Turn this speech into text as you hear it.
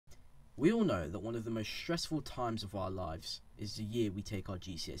We all know that one of the most stressful times of our lives is the year we take our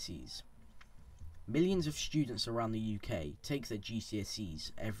GCSEs. Millions of students around the UK take their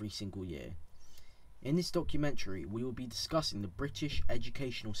GCSEs every single year. In this documentary, we will be discussing the British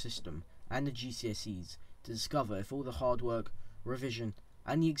educational system and the GCSEs to discover if all the hard work, revision,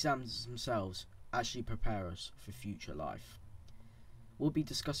 and the exams themselves actually prepare us for future life. We'll be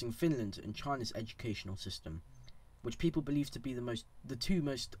discussing Finland and China's educational system, which people believe to be the two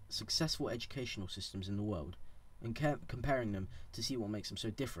most successful educational systems in the world, and comparing them to see what makes them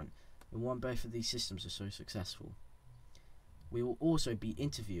so different and why both of these systems are so successful. We will also be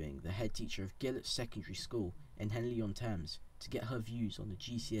interviewing the head teacher of Gillett Secondary School in Henley-on-Thames to get her views on the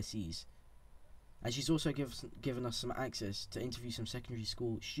GCSEs, and she's also given us some access to interview some secondary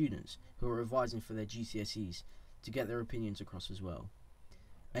school students who are revising for their GCSEs to get their opinions across as well.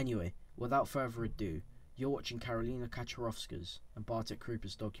 Anyway, without further ado, you're watching Karolina Kaczorowska's and Bartek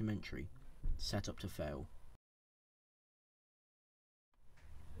Krupa's documentary, Set Up to Fail.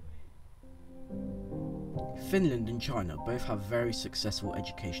 Finland and China both have very successful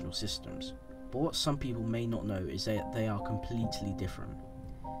educational systems, but what some people may not know is that they are completely different.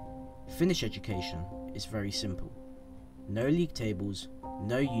 Finnish education is very simple. No league tables,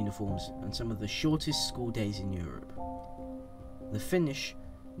 no uniforms, and some of the shortest school days in Europe. The Finnish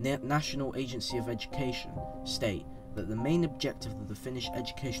National Agency of Education state that the main objective of the Finnish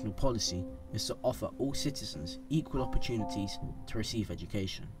educational policy is to offer all citizens equal opportunities to receive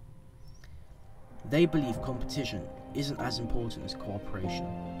education. They believe competition isn't as important as cooperation.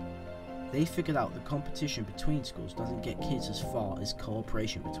 They figured out that competition between schools doesn't get kids as far as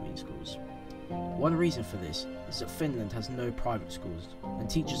cooperation between schools. One reason for this is that Finland has no private schools, and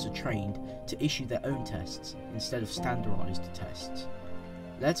teachers are trained to issue their own tests instead of standardised tests.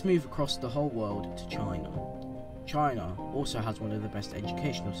 Let's move across the whole world to China. China also has one of the best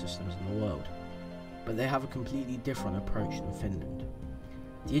educational systems in the world, but they have a completely different approach than Finland.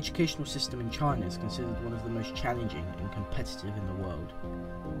 The educational system in China is considered one of the most challenging and competitive in the world.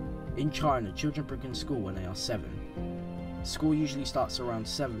 In China, children begin school when they are 7. School usually starts around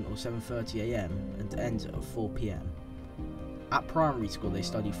 7 or 7:30 AM and ends at 4 PM. At primary school they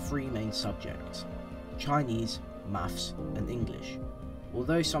study 3 main subjects: Chinese, Maths and English,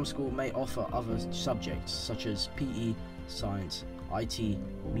 although some schools may offer other subjects such as PE, Science, IT,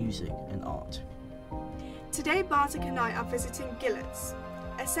 Music and Art. Today Bartek and I are visiting Gillett's,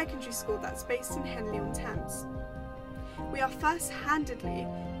 a secondary school that's based in Henley-on-Thames. We are first-handedly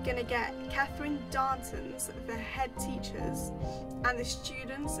going to get Catherine Darnton's, the head teachers, and the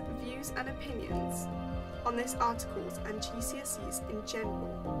students' views and opinions on this articles and GCSEs in general.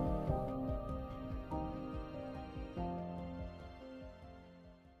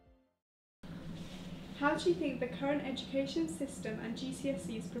 How do you think the current education system and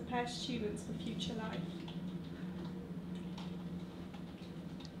GCSEs prepare students for future life?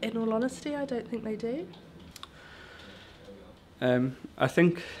 In all honesty, I don't think they do. I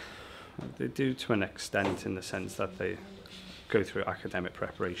think they do to an extent, in the sense that they go through academic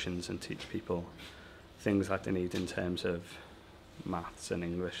preparations and teach people things that they need in terms of maths and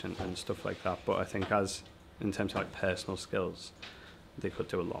English and stuff like that. But I think in terms of like personal skills, they could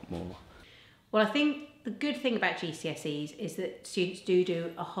do a lot more. Well, I think the good thing about GCSEs is that students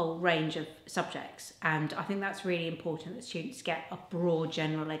do a whole range of subjects, and I think that's really important that students get a broad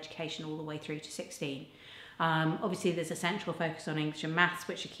general education all the way through to 16. Obviously there's a central focus on English and maths,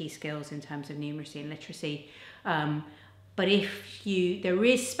 which are key skills in terms of numeracy and literacy, but there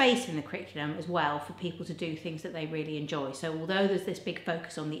is space in the curriculum as well for people to do things that they really enjoy. So although there's this big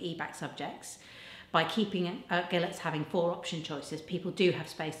focus on the EBacc subjects, by keeping Gillett's having 4 option choices, people do have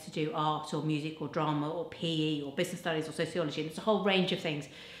space to do art or music or drama or PE or business studies or sociology, and it's a whole range of things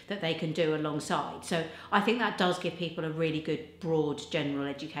that they can do alongside. So I think that does give people a really good broad general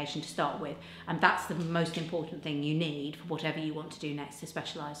education to start with, and that's the most important thing you need for whatever you want to do next, to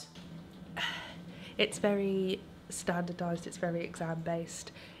specialise. It's very standardised, it's very exam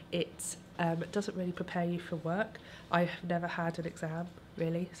based, it doesn't really prepare you for work. I have never had an exam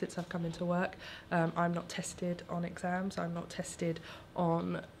really since I've come into work. I'm not tested on exams, I'm not tested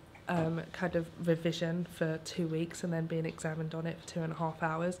on kind of revision for 2 weeks and then being examined on it for 2.5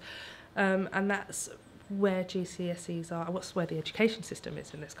 hours. And that's where GCSEs are, what's where the education system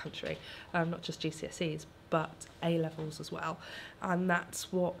is in this country, not just GCSEs, but A-levels as well. And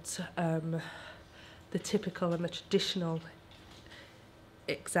that's what the typical and the traditional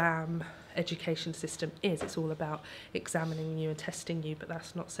exam education system is. It's all about examining you and testing you, but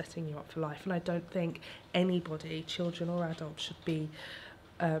that's not setting you up for life. And I don't think anybody, children or adults, should be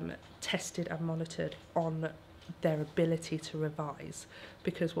tested and monitored on their ability to revise,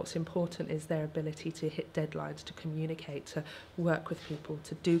 because what's important is their ability to hit deadlines, to communicate, to work with people,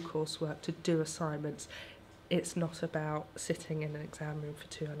 to do coursework, to do assignments. It's not about sitting in an exam room for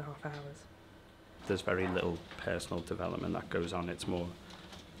 2.5 hours. There's very little personal development that goes on. It's more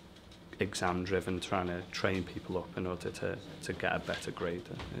exam driven, trying to train people up in order to get a better grade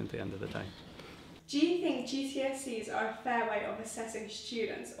at the end of the day. Do you think GCSEs are a fair way of assessing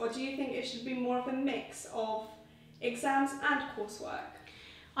students, or do you think it should be more of a mix of exams and coursework?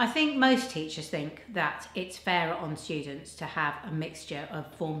 I think most teachers think that it's fairer on students to have a mixture of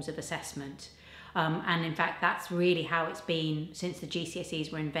forms of assessment. And in fact, that's really how it's been since the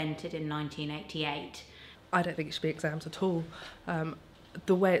GCSEs were invented in 1988. I don't think it should be exams at all.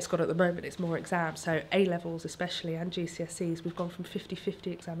 The way it's gone at the moment, it's more exams. So A-levels especially and GCSEs, we've gone from 50-50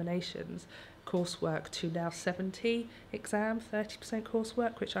 examinations, coursework, to now 70 exams, 30%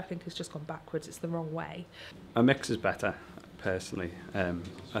 coursework, which I think has just gone backwards. It's the wrong way. A mix is better, personally.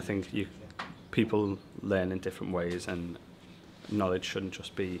 I think people learn in different ways, and knowledge shouldn't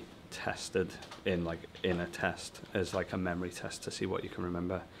just be tested in a test as like a memory test to see what you can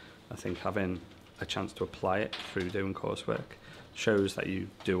remember. I think having a chance to apply it through doing coursework shows that you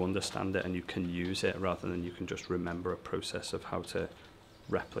do understand it and you can use it, rather than you can just remember a process of how to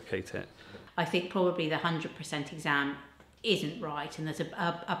replicate it. I think probably the 100% exam isn't right, and there's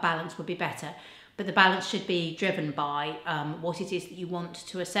a balance would be better. But the balance should be driven by what it is that you want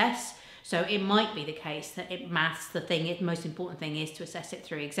to assess. So it might be the case that in maths, the most important thing is to assess it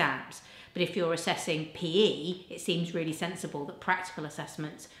through exams. But if you're assessing PE, it seems really sensible that practical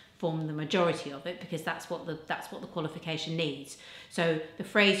assessments form the majority of it, because that's what the qualification needs. So the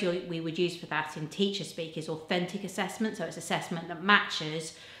phrase we would use for that in teacher speak is authentic assessment. So it's assessment that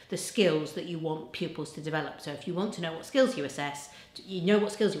matches the skills that you want pupils to develop. So if you want to know what skills you assess, you know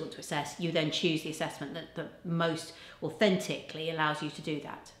what skills you want to assess, you then choose the assessment that most authentically allows you to do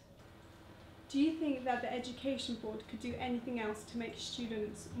that. Do you think that the Education Board could do anything else to make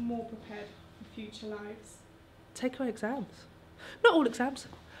students more prepared for future lives? Take away exams. Not all exams.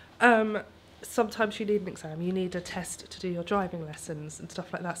 Sometimes you need an exam, you need a test to do your driving lessons and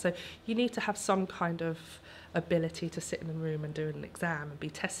stuff like that. So you need to have some kind of ability to sit in a room and do an exam and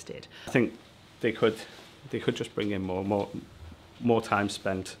be tested. I think they could just bring in more time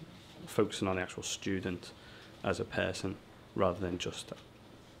spent focusing on the actual student as a person, rather than just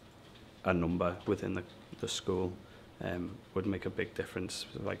a number within the school. Would make a big difference.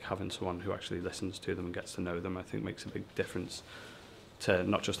 Like having someone who actually listens to them and gets to know them, I think makes a big difference to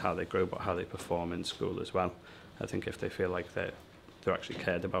not just how they grow, but how they perform in school as well. I think if they feel like they're actually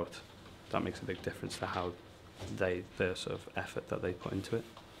cared about, that makes a big difference to how the sort of effort that they put into it.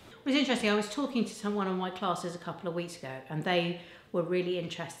 It was interesting. I was talking to someone in my classes a couple of weeks ago, and they were really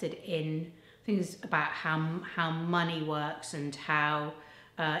interested in things about how money works and how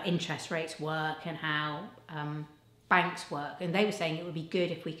interest rates work and how banks work. And they were saying it would be good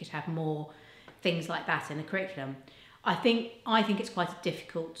if we could have more things like that in the curriculum. I think it's quite a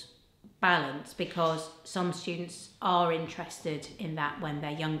difficult balance, because some students are interested in that when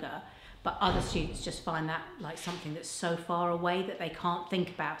they're younger, but other students just find that like something that's so far away that they can't think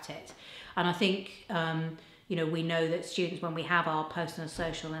about it. And I think we know that students, when we have our personal,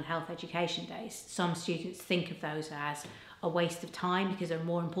 social and health education days, some students think of those as a waste of time because there are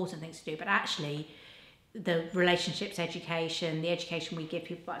more important things to do. But actually, the relationships education, the education we give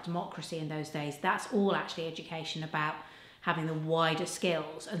people about democracy in those days, that's all actually education about having the wider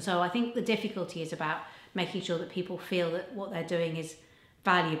skills. And so I think the difficulty is about making sure that people feel that what they're doing is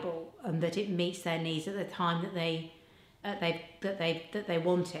valuable and that it meets their needs at the time that they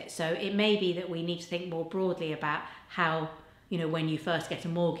want it. So it may be that we need to think more broadly about how, when you first get a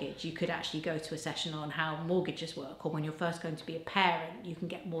mortgage, you could actually go to a session on how mortgages work, or when you're first going to be a parent, you can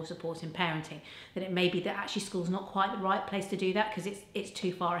get more support in parenting. That it may be that actually school's not quite the right place to do that because it's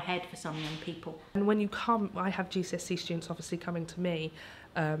too far ahead for some young people. And when you come, I have GCSE students obviously coming to me,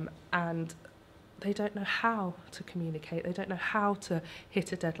 and they don't know how to communicate, they don't know how to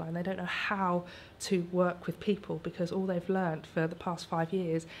hit a deadline, they don't know how to work with people, because all they've learnt for the past 5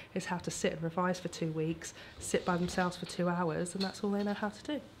 years is how to sit and revise for 2 weeks, sit by themselves for 2 hours, and that's all they know how to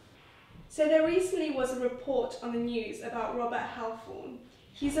do. So there recently was a report on the news about Robert Halforn.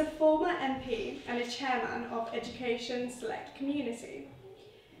 He's a former MP and a chairman of Education Select Community.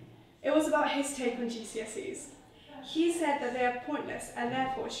 It was about his take on GCSEs. He said that they are pointless and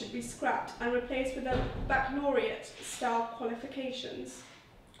therefore should be scrapped and replaced with a baccalaureate-style qualification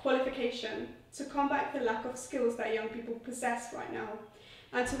to combat the lack of skills that young people possess right now,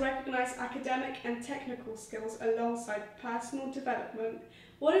 and to recognise academic and technical skills alongside personal development.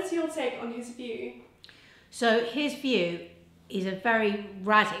 What is your take on his view? So his view is a very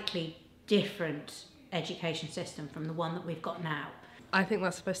radically different education system from the one that we've got now. I think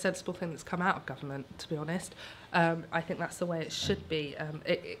that's the most sensible thing that's come out of government, to be honest. I think that's the way it should be.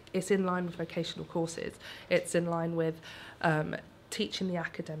 It's in line with vocational courses. It's in line with teaching the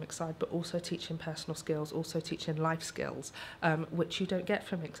academic side, but also teaching personal skills, also teaching life skills, which you don't get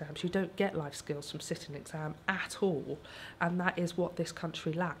from exams. You don't get life skills from sitting an exam at all. And that is what this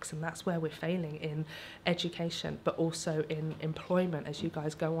country lacks. And that's where we're failing in education, but also in employment. As you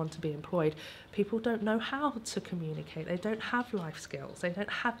guys go on to be employed, people don't know how to communicate. They don't have life skills. They don't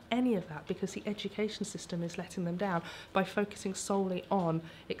have any of that because the education system is letting them down by focusing solely on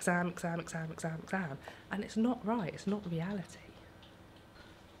exam. And it's not right. It's not reality.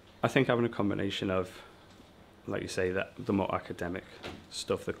 I think having a combination of, like you say, that the more academic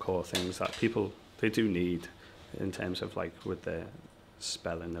stuff, the core things that people, they do need in terms of like with their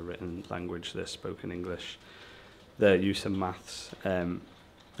spelling, the written language, their spoken English, their use of maths,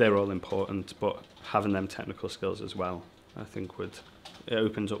 they're all important, but having them technical skills as well, I think it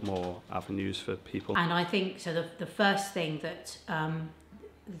opens up more avenues for people. And I think, so the first thing that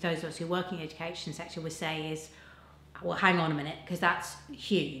those of us who work in the education sector would say is, well, hang on a minute, because that's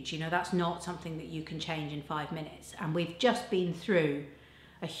huge. You know, that's not something that you can change in 5 minutes. And we've just been through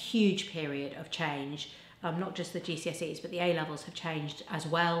a huge period of change. Not just the GCSEs, but the A-levels have changed as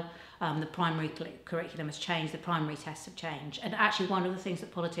well. The primary curriculum has changed, the primary tests have changed. And actually one of the things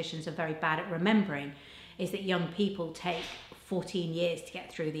that politicians are very bad at remembering is that young people take 14 years to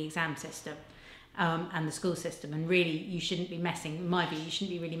get through the exam system. And the school system, and really you shouldn't be messing, in my view, you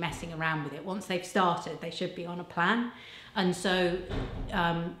shouldn't be really messing around with it. Once they've started, they should be on a plan. And so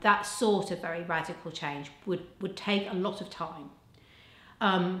that sort of very radical change would take a lot of time.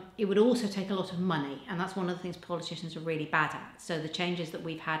 It would also take a lot of money, and that's one of the things politicians are really bad at. So the changes that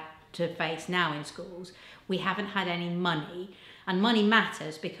we've had to face now in schools, we haven't had any money. And money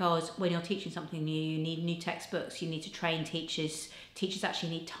matters because when you're teaching something new, you need new textbooks, you need to train teachers. Teachers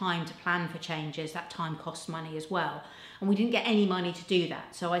actually need time to plan for changes. That time costs money as well. And we didn't get any money to do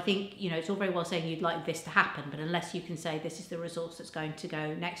that. So I think, you know, it's all very well saying you'd like this to happen, but unless you can say this is the resource that's going to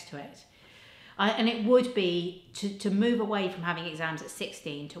go next to it. And it would be to move away from having exams at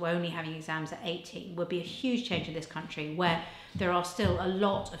 16 to only having exams at 18 would be a huge change in this country, where there are still a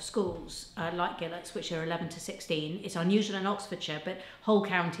lot of schools like Gillett's which are 11 to 16. It's unusual in Oxfordshire, but whole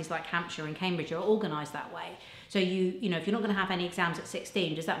counties like Hampshire and Cambridge are organised that way. So you know, if you're not going to have any exams at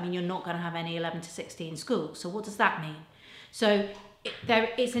 16, does that mean you're not going to have any 11 to 16 schools? So what does that mean? So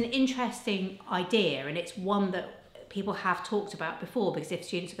it's an interesting idea, and it's one that people have talked about before, because if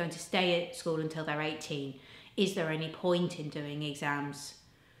students are going to stay at school until they're 18, is there any point in doing exams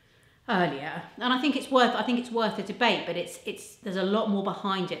earlier? And I think it's worth a debate, but there's a lot more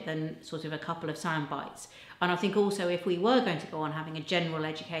behind it than sort of a couple of sound bites. And I think also if we were going to go on having a general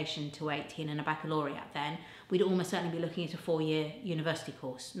education to 18 and a baccalaureate, then we'd almost certainly be looking at a 4-year university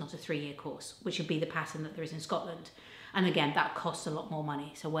course, not a 3-year course, which would be the pattern that there is in Scotland. And again, that costs a lot more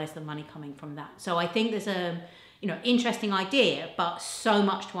money. So where's the money coming from that? So I think there's a interesting idea, but so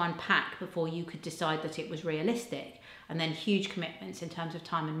much to unpack before you could decide that it was realistic, and then huge commitments in terms of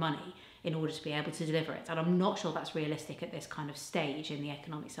time and money in order to be able to deliver it. And I'm not sure that's realistic at this kind of stage in the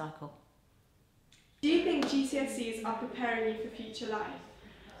economic cycle. Do you think GCSEs are preparing you for future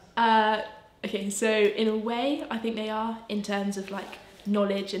life? Okay, so in a way, I think they are, in terms of like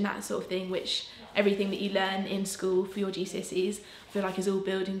knowledge and that sort of thing, which everything that you learn in school for your GCSEs, I feel like is all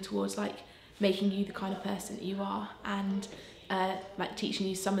building towards like making you the kind of person that you are, and like teaching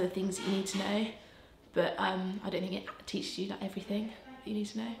you some of the things that you need to know. But I don't think it teaches you like everything that you need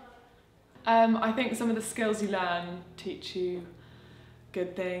to know. I think some of the skills you learn teach you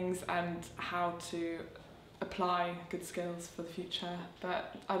good things and how to apply good skills for the future,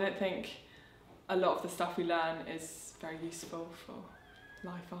 but I don't think a lot of the stuff we learn is very useful for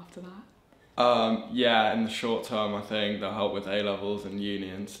life after that. Yeah, in the short term, I think they'll help with A-levels and uni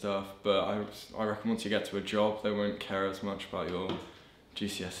and stuff, but I reckon once you get to a job, they won't care as much about your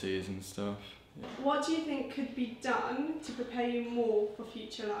GCSEs and stuff. Yeah. What do you think could be done to prepare you more for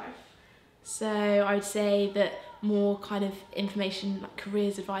future life? So I'd say that more kind of information, like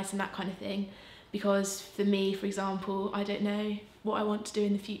careers advice and that kind of thing, because for me, for example, I don't know what I want to do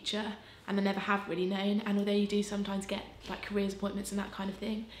in the future, and I never have really known. And although you do sometimes get like careers appointments and that kind of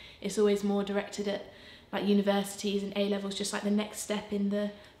thing, it's always more directed at like universities and A-levels, just like the next step in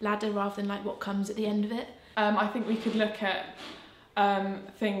the ladder rather than like what comes at the end of it. I think we could look at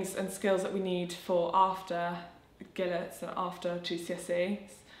things and skills that we need for after Gillett's and after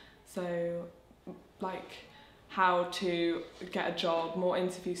GCSEs. So like how to get a job, more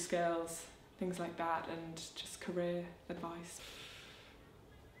interview skills, things like that, and just career advice.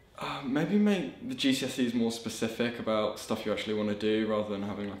 Maybe make the GCSEs more specific about stuff you actually want to do, rather than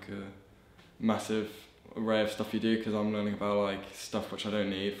having like a massive array of stuff you do, because I'm learning about like stuff which I don't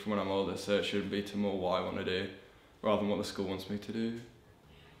need from when I'm older, so it should be to more what I want to do rather than what the school wants me to do.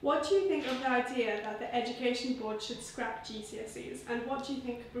 What do you think of the idea that the Education Board should scrap GCSEs, and what do you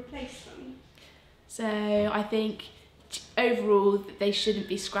think could replace them? So I think overall they shouldn't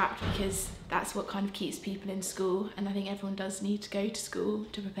be scrapped, because that's what kind of keeps people in school, and I think everyone does need to go to school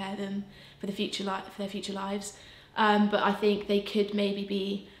to prepare them for the future for their future lives. But I think they could maybe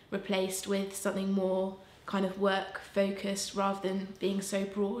be replaced with something more kind of work focused, rather than being so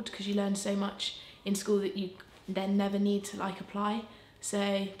broad, because you learn so much in school that you then never need to like apply.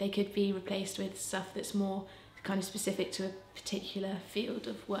 So they could be replaced with stuff that's more kind of specific to a particular field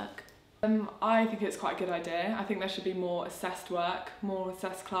of work. I think it's quite a good idea. I think there should be more assessed work, more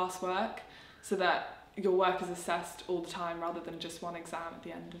assessed class work, so that your work is assessed all the time rather than just one exam at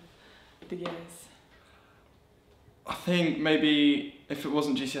the end of the years. I think maybe if it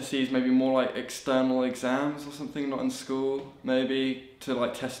wasn't GCSEs, maybe more like external exams or something, not in school, maybe to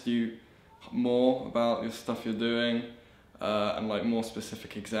like test you more about your stuff you're doing, and like more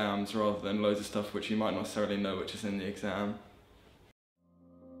specific exams rather than loads of stuff which you might not necessarily know which is in the exam.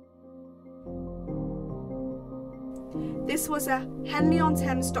 This was a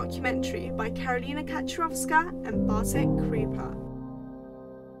Henley-on-Thames documentary by Karolina Kaczorowska and Bartek Krypa.